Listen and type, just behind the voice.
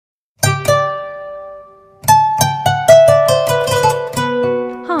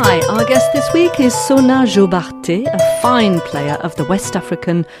guest this week is Sona Jobarteh, a fine player of the West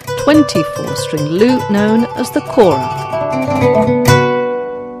African 24-string lute known as the kora.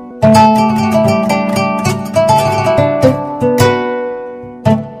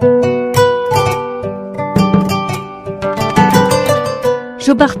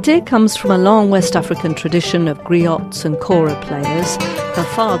 Jobarteh comes from a long West African tradition of griots and kora players. Her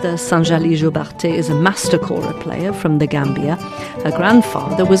father, Sanjali Jobarteh, is a master kora player from the Gambia. Her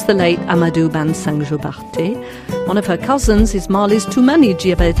grandfather was the late Amadou Bansang Jobarteh. One of her cousins is Mali's Toumani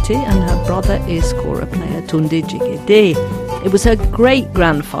Jobarteh, and her brother is kora player Tunde Jigede. It was her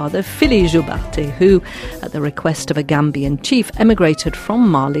great-grandfather, Fili Jobarteh, who, at the request of a Gambian chief, emigrated from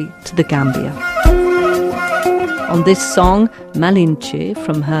Mali to the Gambia. On this song, Malinche,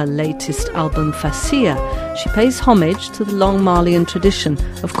 from her latest album Fasia, she pays homage to the long Malian tradition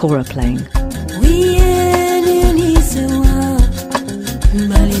of kora playing.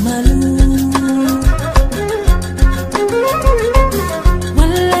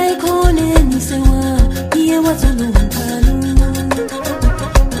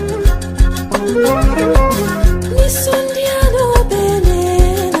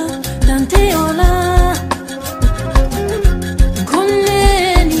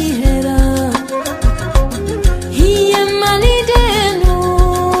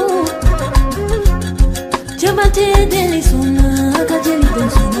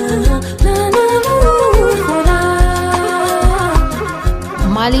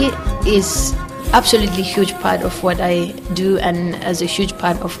 Mali is absolutely a huge part of what I do and as a huge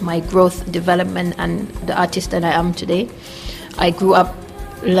part of my growth, development and the artist that I am today. I grew up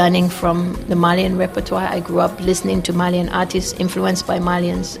learning from the Malian repertoire. I grew up listening to Malian artists, influenced by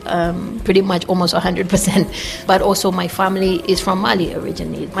Malians, pretty much almost 100%. But also my family is from Mali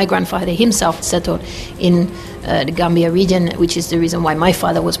originally. My grandfather himself settled in the Gambia region, which is the reason why my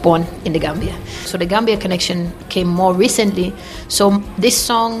father was born in the Gambia. So the Gambia connection came more recently. So this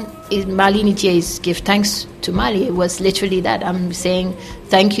song, Mali Nitie's Give Thanks to Mali, it was literally that. I'm saying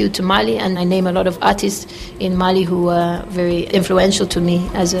thank you to Mali, and I name a lot of artists in Mali who were very influential to me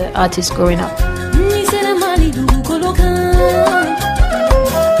as an artist growing up.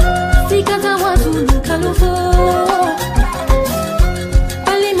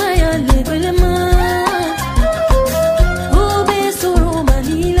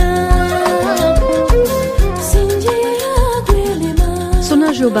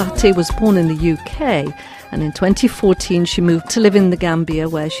 Sona Jobarteh was born in the UK, and in 2014 she moved to live in the Gambia,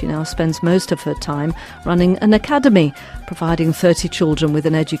 where she now spends most of her time running an academy, providing 30 children with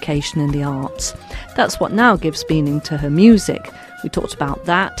an education in the arts. That's what now gives meaning to her music. We talked about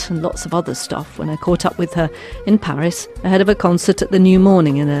that and lots of other stuff when I caught up with her in Paris ahead of a concert at the New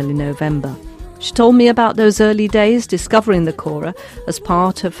Morning in early November. She told me about those early days discovering the kora as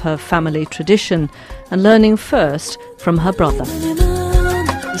part of her family tradition and learning first from her brother.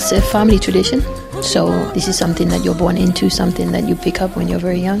 It's a family tradition, so this is something that you're born into, something that you pick up when you're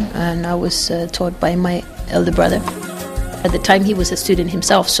very young, and I was taught by my elder brother. At the time he was a student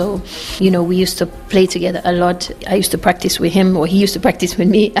himself, so we used to play together a lot. I used to practice with him, or he used to practice with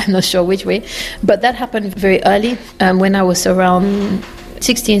me, I'm not sure which way, but that happened very early. When I was around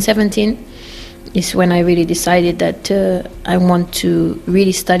 16, 17 is when I really decided that I want to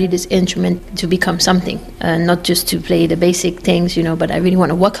really study this instrument to become something, not just to play the basic things, but I really want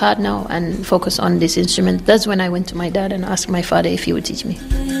to work hard now and focus on this instrument. That's when I went to my dad and asked my father if he would teach me.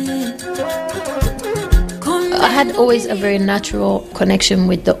 I had always a very natural connection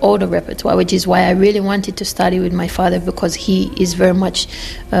with the older repertoire, which is why I really wanted to study with my father, because he is very much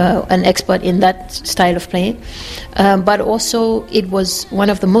an expert in that style of playing. But also it was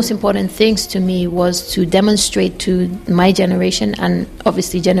one of the most important things to me was to demonstrate to my generation, and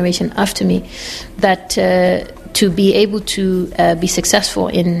obviously generation after me, that to be able to be successful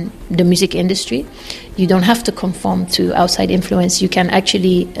in the music industry, you don't have to conform to outside influence. You can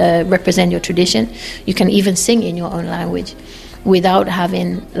actually represent your tradition. You can even sing in your own language without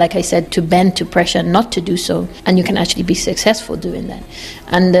having, like I said, to bend to pressure not to do so. And you can actually be successful doing that.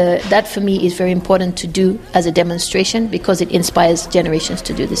 And that for me is very important to do as a demonstration, because it inspires generations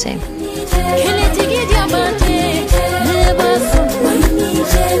to do the same.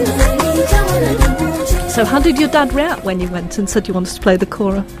 So how did your dad react when you went and said you wanted to play the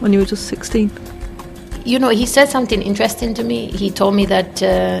kora when you were just 16? He said something interesting to me. He told me that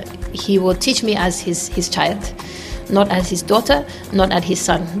he will teach me as his child, not as his daughter, not as his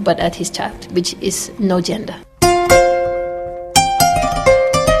son, but as his child, which is no gender.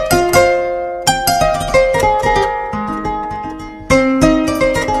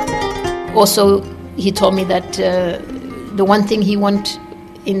 Also, he told me that the one thing he wants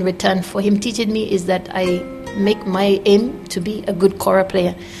in return for him teaching me is that I make my aim to be a good kora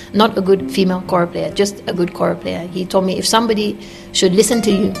player, not a good female kora player, just a good kora player. He told me if somebody should listen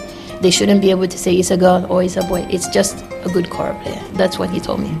to you, they shouldn't be able to say it's a girl or it's a boy. It's just a good kora player. That's what he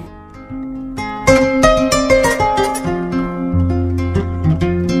told me.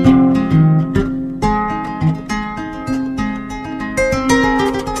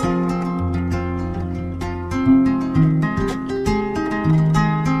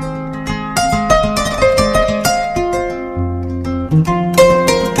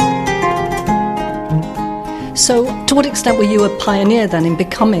 So, to what extent were you a pioneer then in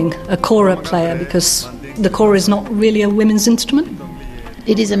becoming a kora player? Because the kora is not really a women's instrument?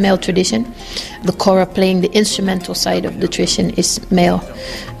 It is a male tradition. The kora playing, the instrumental side of the tradition is male.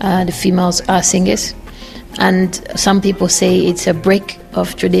 The females are singers. And some people say it's a break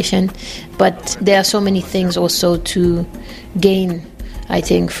of tradition. But there are so many things also to gain, I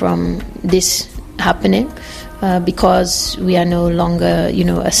think, from this happening. Because we are no longer,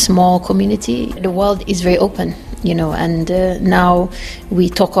 a small community. The world is very open, and now we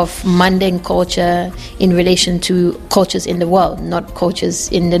talk of mundane culture in relation to cultures in the world, not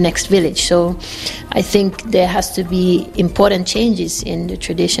cultures in the next village. So I think there has to be important changes in the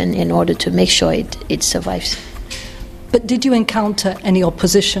tradition in order to make sure it survives. But did you encounter any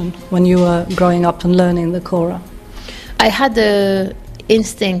opposition when you were growing up and learning the kora? I had the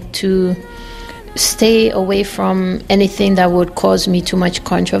instinct to stay away from anything that would cause me too much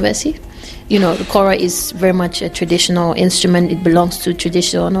controversy. The kora is very much a traditional instrument. It belongs to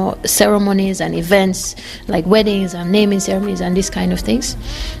traditional ceremonies and events like weddings and naming ceremonies and these kind of things.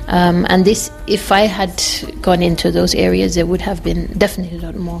 And this, if I had gone into those areas, there would have been definitely a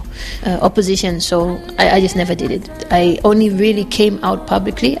lot more opposition. So I just never did it. I only really came out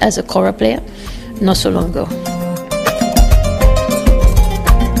publicly as a kora player not so long ago.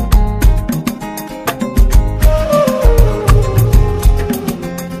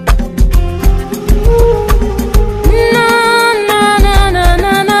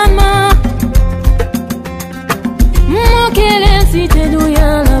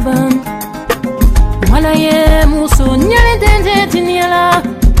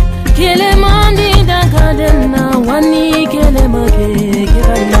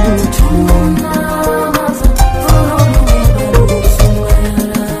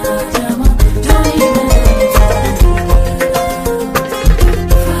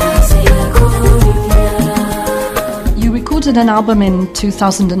 You recorded an album in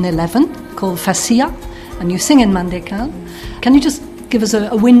 2011 called Fassia, and you sing in Mandinka. Can you just give us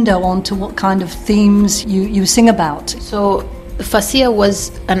a window onto what kind of themes you sing about? So Fassia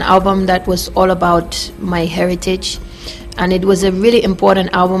was an album that was all about my heritage, and it was a really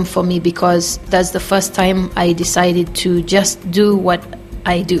important album for me because that's the first time I decided to just do what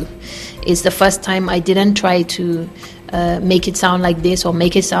I do. It's the first time I didn't try to make it sound like this or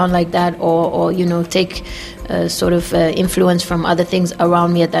make it sound like that or take sort of influence from other things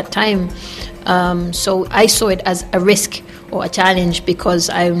around me at that time. So I saw it as a risk or a challenge because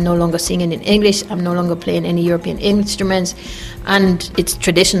I'm no longer singing in English, I'm no longer playing any European instruments, and it's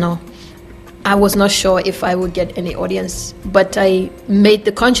traditional. I was not sure if I would get any audience, but I made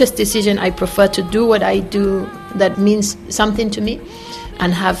the conscious decision I prefer to do what I do that means something to me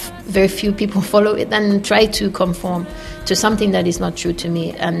and have very few people follow it and try to conform to something that is not true to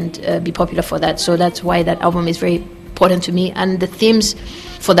me and be popular for that. So that's why that album is very important to me, and the themes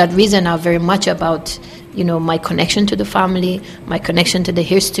for that reason are very much about my connection to the family, my connection to the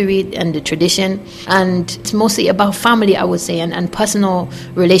history and the tradition, and it's mostly about family, I would say, and personal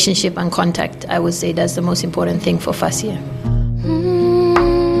relationship and contact. I would say that's the most important thing for Fassia.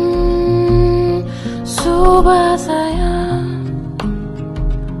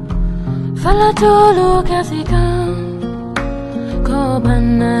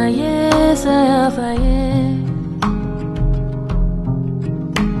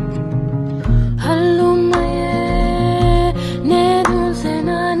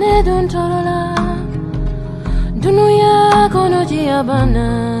 Dunuya kono jiabana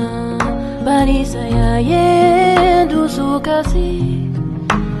barisaya ye dusukasi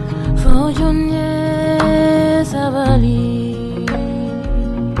fojonye sabali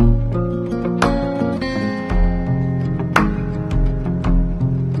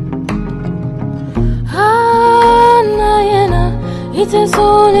Hanna yena ite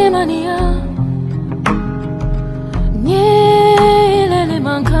sole mania nyele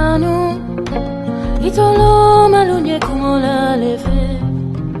mankanu itolo malunye kumola lefe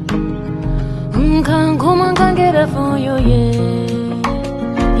nkango mangangera foyo ye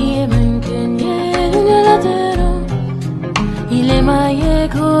iye mankenye lunyelatero ile maye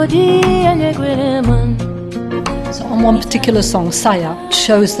So on one particular song, Saya,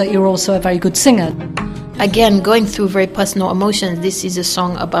 shows that you're also a very good singer. Again, going through very personal emotions, this is a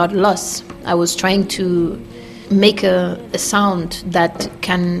song about loss. I was trying to make a sound that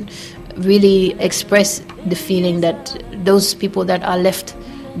can really express the feeling that those people that are left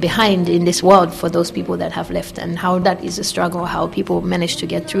behind in this world, for those people that have left, and how that is a struggle, how people manage to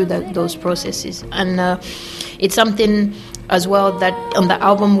get through those processes. And it's something as well that on the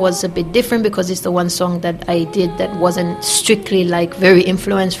album was a bit different, because it's the one song that I did that wasn't strictly like very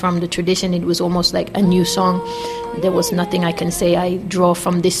influenced from the tradition. It was almost like a new song. There was nothing I can say I draw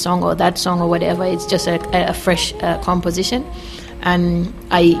from this song or that song or whatever. It's just a fresh composition. And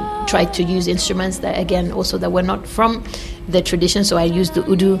I tried to use instruments that, again, also that were not from the tradition. So I used the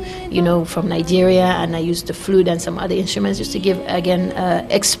udu, from Nigeria, and I used the flute and some other instruments just to give, again,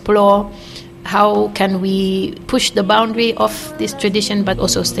 explore how can we push the boundary of this tradition but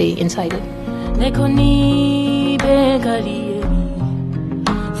also stay inside it.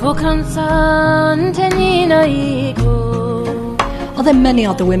 Are there many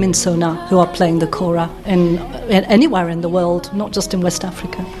other women, Sona, who are playing the kora in anywhere in the world, not just in West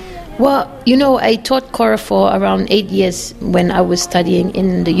Africa? Well, I taught kora for around 8 years when I was studying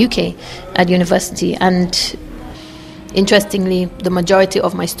in the UK at university, and interestingly, the majority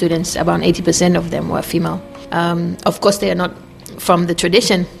of my students, about 80% of them, were female. Of course, they are not from the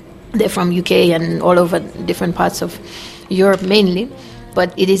tradition. They're from UK and all over different parts of Europe mainly.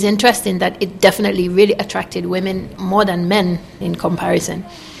 But it is interesting that it definitely really attracted women more than men in comparison.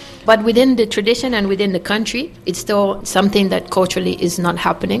 But within the tradition and within the country, it's still something that culturally is not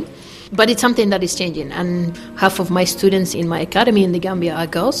happening. But it's something that is changing. And half of my students in my academy in the Gambia are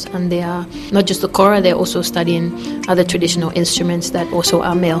girls. And they are not just the kora, they're also studying other traditional instruments that also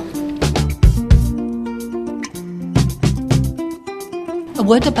are male. A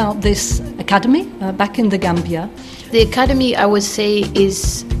word about this academy back in the Gambia. The academy, I would say,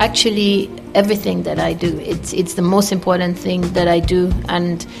 is actually everything that I do. It's the most important thing that I do.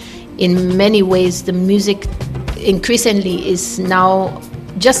 And in many ways, the music increasingly is now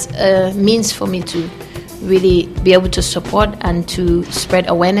just a means for me to really be able to support and to spread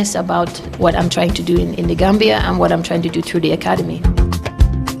awareness about what I'm trying to do in the Gambia and what I'm trying to do through the academy.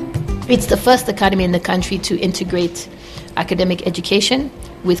 It's the first academy in the country to integrate academic education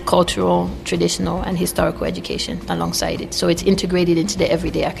with cultural, traditional, and historical education alongside it. So it's integrated into the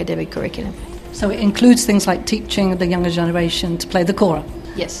everyday academic curriculum. So it includes things like teaching the younger generation to play the kora?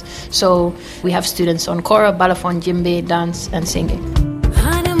 Yes. So we have students on kora, balafon, djembe, dance, and singing.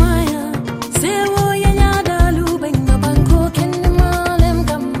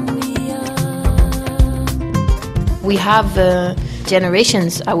 We have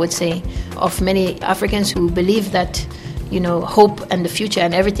generations, I would say, of many Africans who believe that hope and the future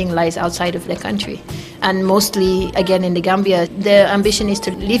and everything lies outside of their country. And mostly, again, in the Gambia, their ambition is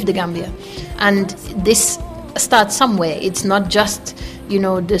to leave the Gambia. And this starts somewhere. It's not just,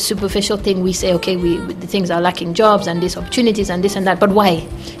 the superficial thing we say, okay, the things are lacking jobs and these opportunities and this and that, but why?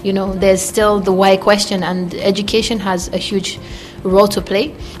 There's still the why question, and education has a huge role to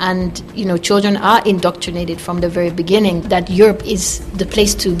play. And, children are indoctrinated from the very beginning that Europe is the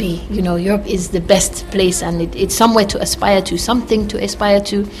place to be. Europe is the best place, and it's somewhere to aspire to, something to aspire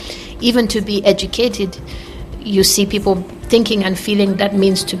to, even to be educated. You see people thinking and feeling that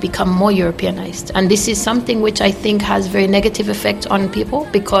means to become more Europeanized. And this is something which I think has very negative effect on people,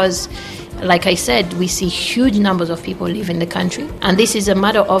 because, like I said, we see huge numbers of people leaving the country. And this is a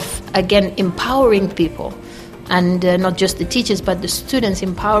matter of, again, empowering people. And not just the teachers, but the students,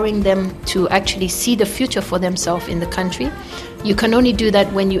 empowering them to actually see the future for themselves in the country. You can only do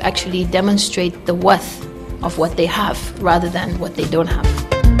that when you actually demonstrate the worth of what they have rather than what they don't have.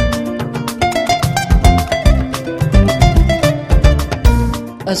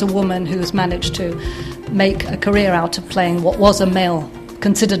 As a woman who has managed to make a career out of playing what was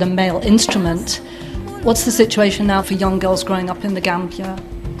considered a male instrument, what's the situation now for young girls growing up in the Gambia?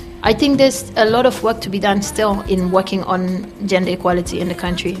 I think there's a lot of work to be done still in working on gender equality in the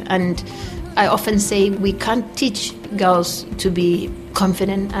country. And I often say we can't teach girls to be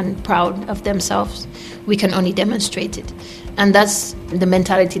confident and proud of themselves. We can only demonstrate it. And that's the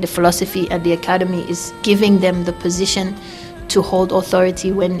mentality, the philosophy at the academy, is giving them the position to hold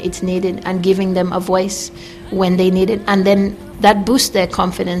authority when it's needed and giving them a voice when they need it. And then that boosts their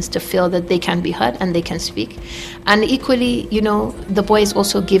confidence to feel that they can be heard and they can speak. And equally, the boys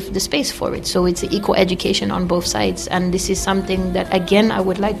also give the space for it. So it's an equal education on both sides. And this is something that, again, I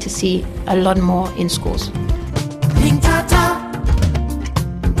would like to see a lot more in schools.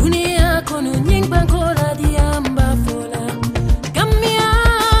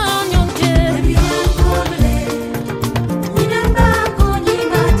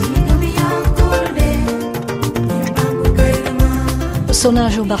 Sona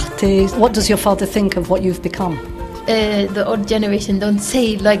Jobarteh, what does your father think of what you've become? The old generation don't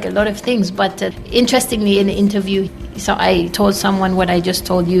say like a lot of things, but interestingly in the interview, so I told someone what I just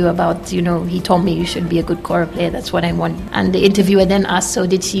told you about, he told me you should be a good kora player, that's what I want. And the interviewer then asked, so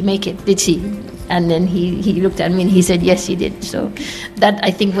did she make it? Did she? And then he looked at me and he said, yes, she did. So that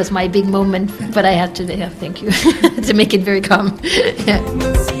I think was my big moment, but I had to, thank you, to make it very calm. Yeah.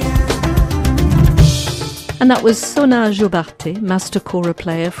 And that was Sona Jobarteh, master kora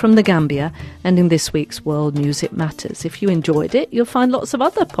player from the Gambia, ending this week's World Music Matters. If you enjoyed it, you'll find lots of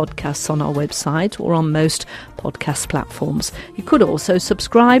other podcasts on our website or on most podcast platforms. You could also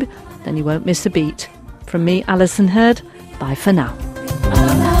subscribe, then you won't miss a beat. From me, Alison Hurd, bye for now.